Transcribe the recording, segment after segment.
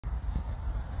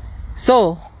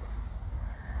So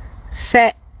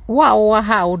say wa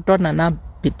ha odo Nana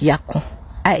Bediako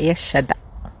aye shada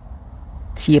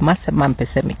tie masema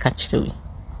mpese me ka kire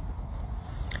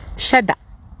shada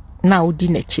na odi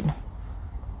nachi no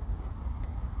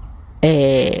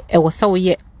wose wo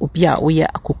ye obi a wo ye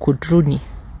akokodroni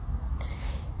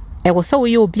wose wo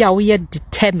ye obi a wo ye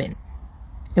determined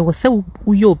wose wo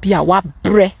ye obi a wa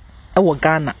bre wo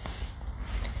Ghana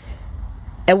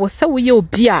wose wo ye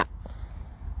obi a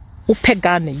wo pe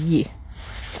Ghana ye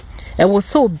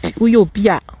wose wo ye obi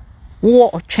a wo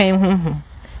otwen honhom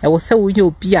wose wo ye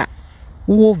obi a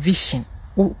wo vision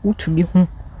wo to me hu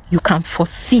you can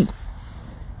foresee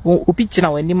obi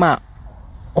gina wani ma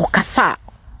okasa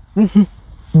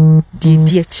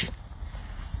di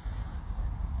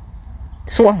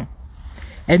so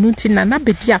enunti Nana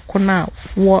Bediako na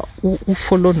wo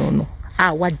follow no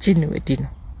wa gine wedi no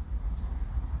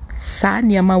sa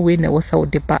niama we na wo sa wo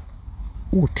deba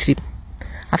wo trim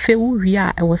afa wo wi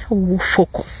a wo sa wo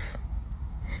focus.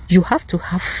 You have to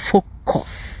have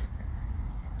focus.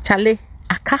 Chale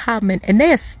akahamen and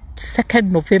there's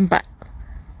 2nd November.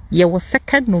 Yeah, was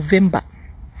 2nd November.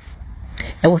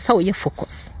 It was how you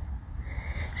focus.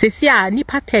 Sesia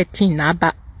nipa 13 na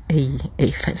ba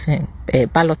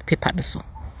ballot paper so.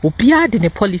 Obia de ne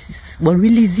policies were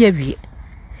release awie.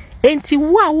 Enti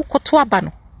wo koto aba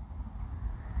no.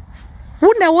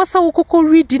 Wo na wo sa wo kokko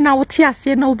read na wo ti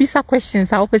ase na obisa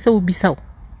questions a wo pese obisa.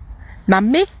 Na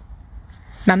me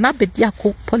Nana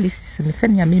Bediako policies ni se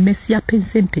nya me mesia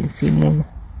pensen mu no.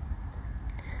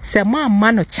 Se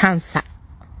ma no chance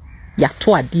ya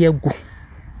to ade agu.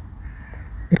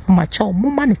 If ma cho mo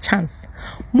ma no chance.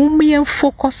 Mo me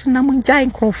focus na mo jai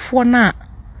nkrofo na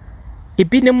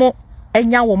ebi ne mo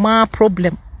enya wo ma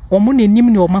problem. Wo mo nenim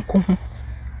ne wo mako ho.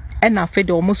 E na afa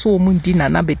de wo mo so wo mo ndi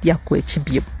Nana Bediako achi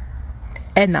biem.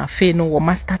 E na afa no wo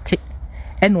ma start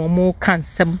e na wo mo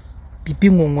kansem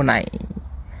bibi ngongonai.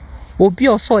 Obi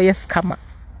also yes scammer.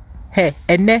 Hey,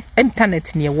 ene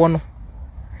internet ni ewo no.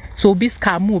 So obi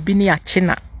scam obi ni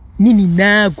achina. Nini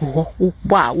na gu ho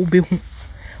ba wo behu.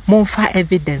 Monfa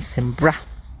evidence mbra.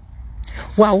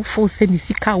 Wa wo fo se ni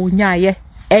sika wonya ye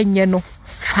enye no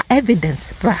fa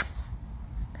evidence bra.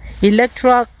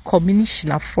 Electoral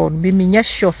commission from me nya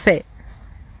sure say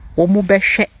wo mo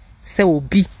behwe se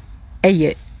obi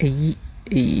eye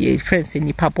friends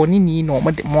in Paponi no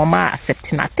more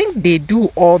accepting. I think they do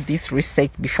all this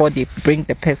research before they bring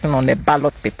the person on the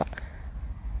ballot paper.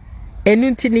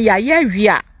 Enuntini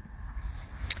ya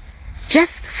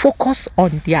just focus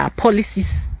on their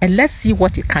policies and let's see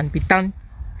what it can be done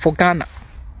for Ghana.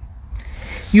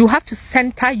 You have to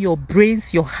center your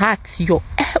brains, your heart, your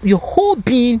whole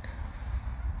being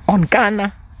on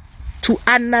Ghana to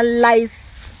analyze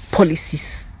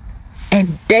policies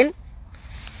and then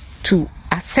to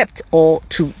accept or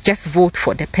to just vote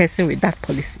for the person with that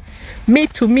policy.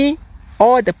 To me,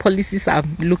 all the policies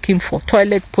I'm looking for,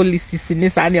 toilet policies in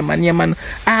this area, I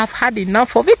have had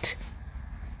enough of it.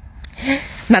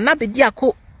 Nana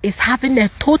Bediako is having a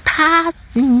total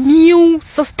new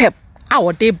system.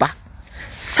 Our deba.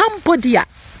 Somebody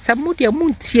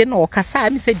muntie no kasa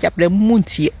mi se jabre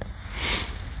muntie.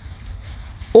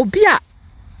 Obia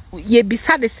ye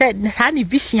bisa de se na ni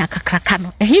vision akakraka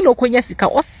no ehi no konya sika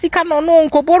osika no no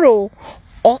nkoboro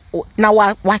na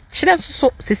wa kire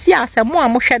so sesi asemo a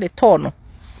mo hwe de to no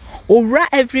owura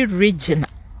every region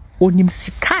onim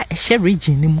sika ehye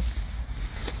region ni mu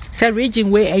se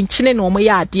region we enchine no mo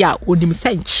ya ade a onim se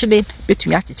enchine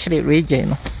betumi akekire region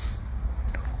no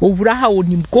owura ha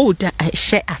onim gold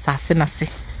ehye asase na se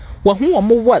wo hu wo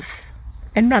mo worth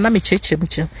enna na me cheche mu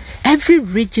che every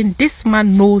region this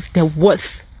man knows the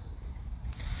worth.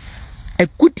 A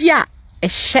good year, a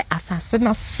share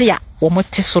assassin sea or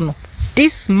motisono.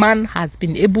 This man has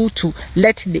been able to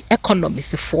let the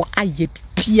economists for a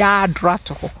pia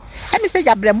drato. And me say,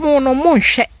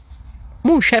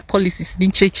 moon share policies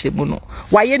in church mono.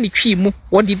 Why any tree mo,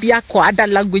 what the biako other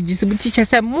languages, but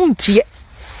teachers a moon tea.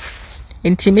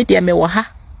 Intimidate me waha.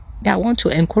 I want to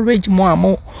encourage more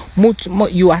and more.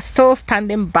 You are still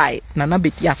standing by Nana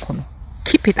Bediako.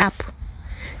 Keep it up.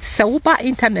 Sauba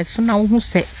internet so na who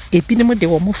say ebinim de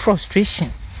wo frustration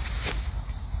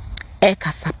e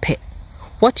kasape.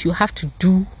 What you have to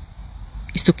do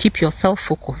is to keep yourself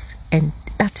focused, and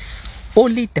that's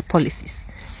only the policies.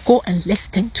 Go and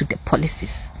listen to the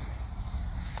policies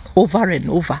over and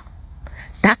over.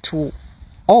 That will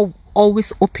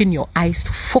always open your eyes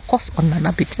to focus on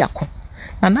Nana Bediako.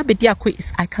 Nana Bediako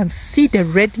is, I can see the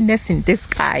readiness in this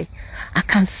guy. I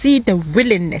can see the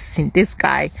willingness in this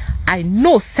guy. I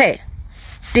know, say,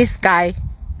 this guy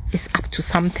is up to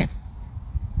something.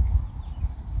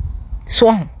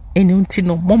 So, Enunti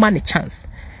no more money chance.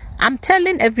 I'm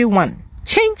telling everyone,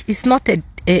 change is not a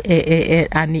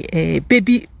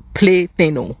baby play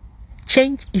thing. No.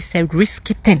 Change is a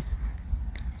risky thing.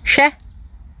 Share.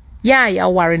 Yeah, ya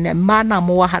worrying a man am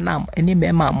wahanam any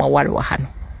mema ma worry wahano.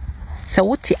 So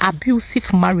what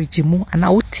abusive marriage mu and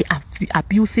what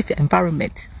abusive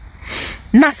environment.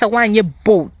 Nasa one ye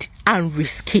bold and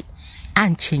risky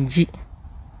and change.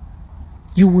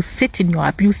 You will sit in your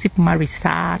abusive marriage,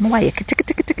 sir. No why tick.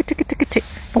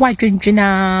 No why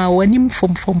jina when him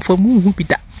from who be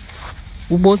that.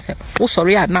 Who both say, oh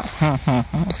sorry, now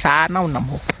sir now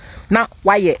namo. Now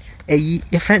why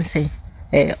your friend say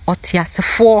otias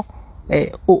for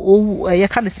you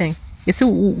can't say you see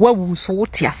what was so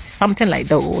tias something like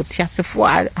that or tias for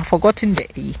I forgotten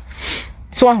the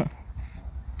so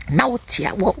now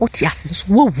tia what tias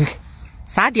wo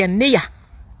sadia neya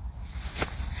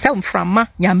some from ma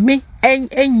nyame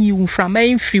enyi from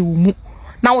enfi mu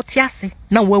na wotiase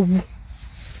na wawu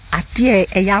ade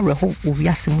eyare ho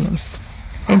owiase mu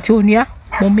enti onua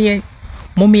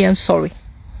momie sorry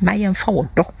na yemfa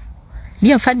wodo ni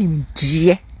yemfa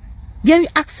nimdie you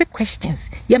ask questions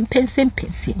yem pensem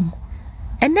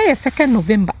and then 2nd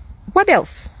November what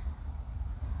else?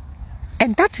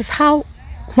 And that is how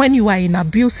when you are in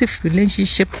abusive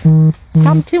relationship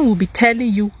something will be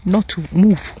telling you not to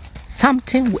move.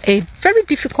 Something, a very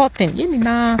difficult thing. You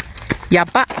know,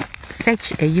 yaba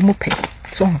search a yimupe.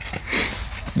 So,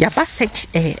 yaba search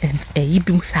a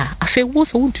yibumsa. I feel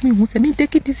was want to me who say me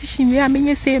take a decision. Yeah,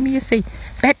 me say.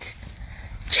 But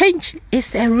change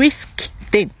is a risk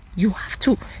thing. You have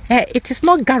to. It is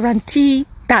not guarantee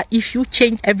that if you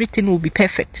change everything will be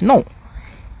perfect. No,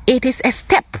 it is a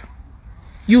step.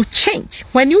 You change.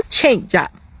 When you change, a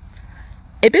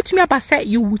bit me about say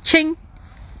you will change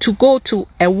to go to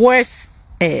a worse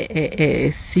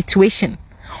situation,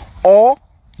 or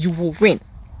you will win.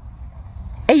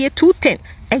 A 2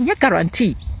 things, and you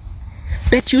guarantee.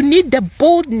 But you need the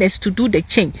boldness to do the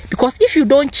change, because if you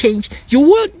don't change, you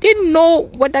wouldn't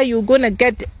know whether you're gonna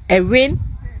get a win.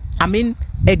 I mean,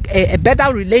 a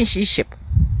better relationship.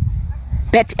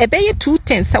 But a 2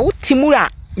 things, so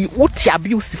timura what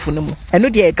abusive no mo. I know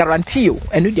they guarantee you.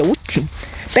 I know they would team.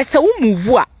 But so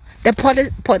move.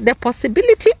 The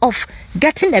possibility of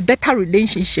getting a better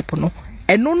relationship, no,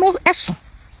 and no,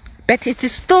 but it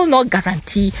is still not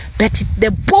guaranteed. But the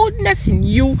boldness in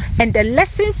you and the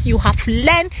lessons you have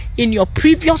learned in your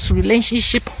previous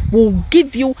relationship will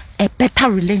give you a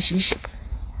better relationship.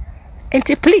 And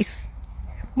please,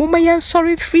 Mama,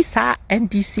 sorry, free sir,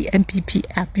 NDC, MPP,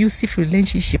 abusive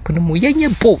relationship, no more.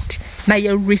 You're bold, now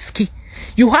you're risky.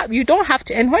 You don't have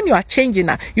to, and when you are changing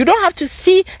now, you don't have to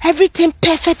see everything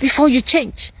perfect before you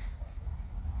change.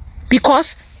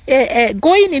 Because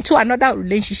going into another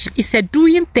relationship is a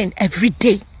doing thing every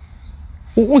day.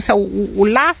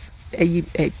 Last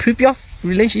previous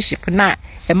relationship now,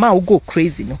 a man will go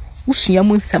crazy. No,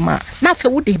 now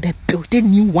for they build a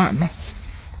new one. No?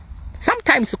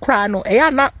 Sometimes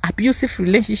not abusive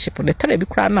relationship on the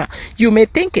television. You may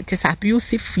think it is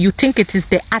abusive. You think it is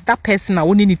the other person I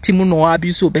only need to know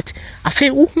abuse, but I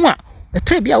feel the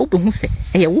trebia who say,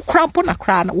 who cramp on a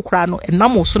crown, and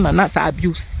no soon not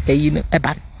abuse a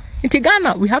ban. In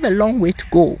Ghana, we have a long way to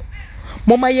go.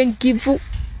 Mama yen give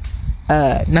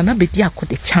Nana Bediako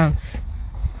the chance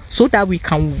so that we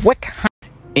can work hard.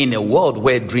 In a world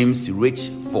where dreams reach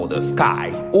for the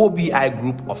sky, OBI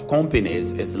Group of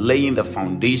Companies is laying the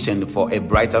foundation for a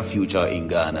brighter future in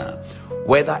Ghana.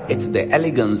 Whether it's the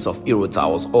elegance of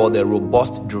Erotiles or the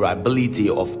robust durability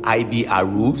of IBR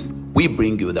roofs, we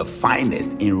bring you the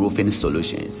finest in roofing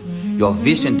solutions. Your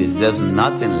vision deserves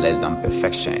nothing less than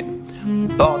perfection.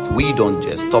 But we don't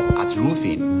just stop at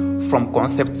roofing. From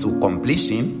concept to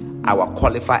completion, our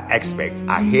qualified experts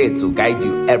are here to guide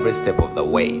you every step of the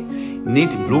way. Need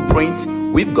blueprint?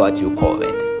 We've got you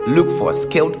covered. Look for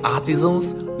skilled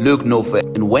artisans? Look no further.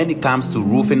 And when it comes to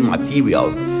roofing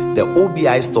materials, the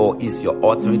OBI store is your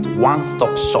ultimate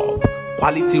one-stop shop.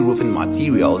 Quality roofing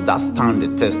materials that stand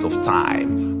the test of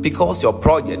time, because your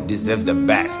project deserves the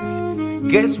best.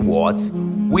 Guess what?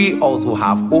 We also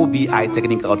have OBI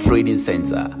Technical Training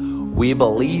Center. We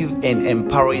believe in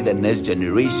empowering the next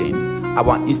generation.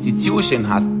 Our institution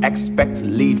has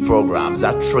expert-led programs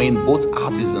that train both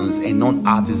artisans and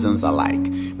non-artisans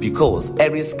alike, because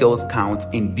every skills counts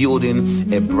in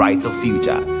building a brighter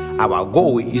future. Our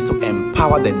goal is to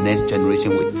empower the next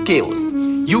generation with skills.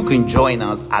 You can join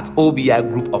us at OBI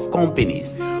Group of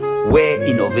Companies, where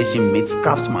innovation meets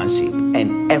craftsmanship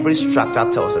and every structure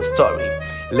tells a story.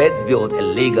 Let's build a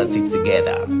legacy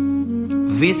together.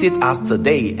 Visit us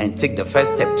today and take the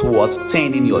first step towards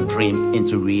turning your dreams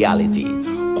into reality.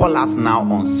 call us now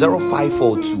on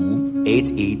 0542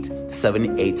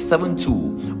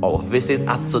 887872 or visit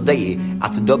us today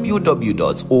at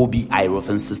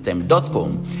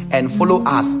www.obiroofing.com and follow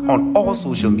us on all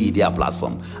social media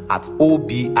platforms at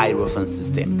OBI Roofing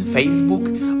System, Facebook,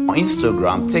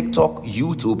 Instagram, TikTok,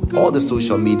 YouTube, all the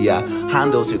social media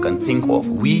handles you can think of.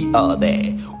 We are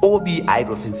there. OBI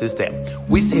Roofing System.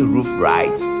 We say roof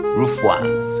right, roof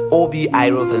once.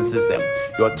 OBI Roofing System,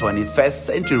 your 21st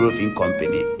century roofing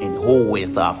company in whole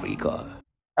West Africa.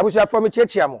 Abusia from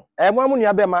Chechiamo. Mo amu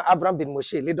nua be ma Abraham bin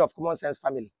Moshe, leader of Common Sense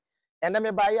Family. And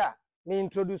me buy me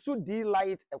introduce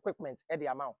D-Light equipment e the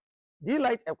amount.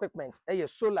 D-Light equipment e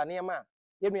solar near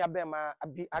ye nua be ma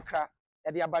abi Accra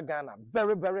e the aba Ghana.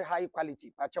 Very very high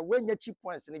quality. Pacha we nya cheap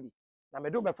points ni bi. Na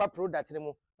me do be fa product ni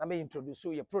mu na me introduce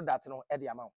your product no e the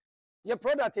amount. Your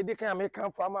product e dey kan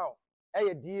American farm out.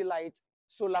 E D-Light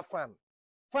solar fan.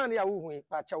 Fan ya wo hu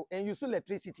pacha and use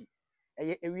electricity.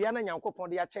 Ewia na nyankopon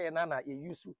de ache na na ye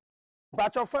use.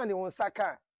 Pacha fan ni won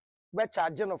saka be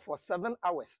charge no for 7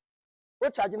 hours. We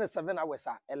charge no 7 hours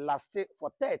a last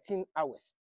for 13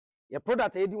 hours. Your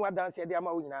product e di wa dance e de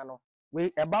ama wo nyina no.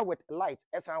 We about with light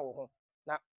esan wo ho.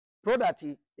 Na product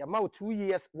ye ma 2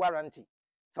 years warranty.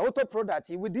 So auto product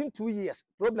within 2 years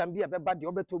problem be beba de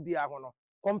obeto bia ho no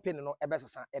company no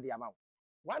ebesesa e de ama.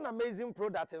 One amazing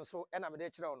product nso e na me de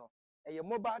kire wo no. A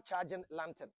mobile charging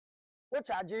lantern. We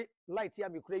charge light here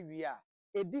be kure wi a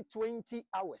edi 20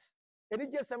 hours. Edi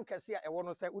GSM kese a ewo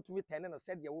no say utumi 10 no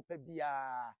said ye wo pa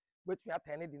bia betumi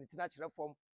atene di nitina kire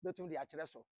form betumi di akire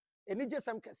so. Eni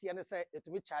GSM kese ne say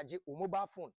etumi charge o mobile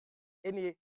phone.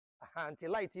 Eni anti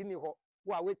light ni ho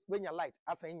wa when your light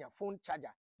asan your phone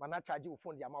charger mana charge your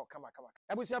phone di ama kama.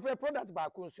 Ebusu afa product ba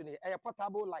ko nsu ni e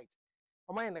portable light.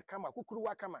 Oman ne kama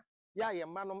kukuruwa kama ya ye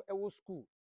manom ewo school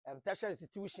tertiary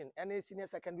institution and senior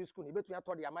secondary school ni betumi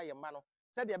atọ de ama ye ma no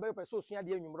said de be person osua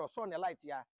de anwumro so ne light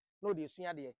ya no de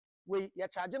sua de we ya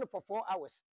charge no for 4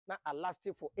 hours na a last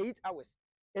for 8 hours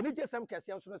eni jesem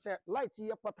kese nso no say light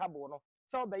ye portable no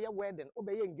so be ye wedding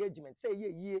obey engagement say ye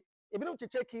yie ebi no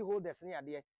cheche key holders ni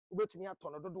ade obetumi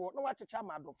atọ no dodo no wa checha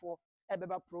ma adofo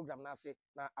ebeba program na ase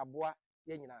na aboa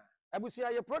ye nyina abusia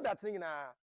ye product ni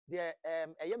nyina de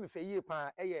eye me fe yie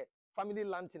pa eye family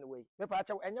lantern way me pa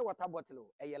cha enye water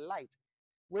bottle a light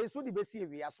we so the besi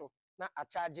ewia so na a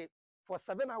charge for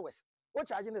 7 hours o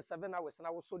charge the 7 hours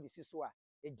na wo so the si so a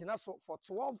ejina so for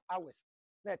 12 hours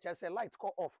na cha say light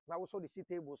call off na wo so the si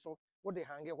table so wo de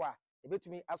hange ho a e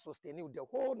betumi sustain you the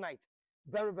whole night.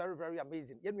 Very very very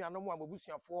amazing. Ye nua no mo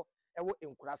abusuafo e wo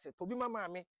enkurase tobi mama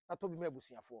me na tobi ma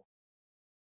abusuafo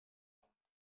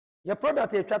your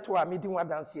product e twa to a meeting wa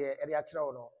dance e re a kire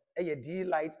wo no a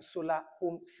D-Light solar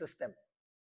home system.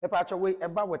 The patch away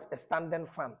about with a standing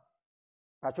fan.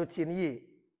 Patcho TNE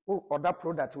other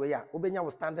product where ya obenya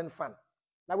with standing fan.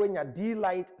 Now when you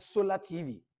D-Light solar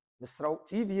TV, the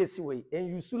TV is way and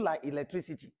you solar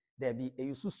electricity. There be a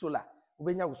use solar,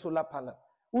 obenya with solar panel.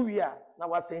 Who we are now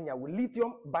was saying ya with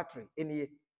lithium battery any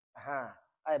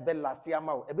I bet last year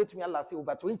now, a bit me last year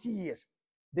over 20 years.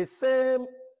 The same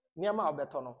Niama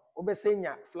obetono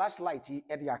obesenya flashlight e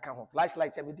de aka ho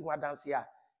flashlight e medi dance ya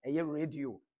eye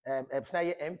radio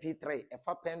say mp3 e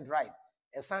fa pen drive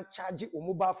e san charge o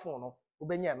mobile phone no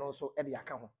obenya no so e de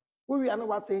aka ho we wi anu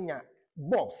wasenya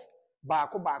bulbs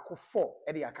baako 4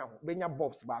 e de aka ho obenya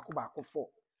bulbs baako 4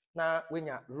 na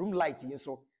wenya room light yin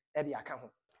so e de aka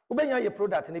ho obenya ye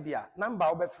product ne bia number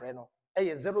obefre no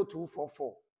eye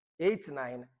 0244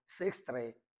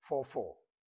 896344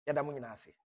 yada mu nyina ase.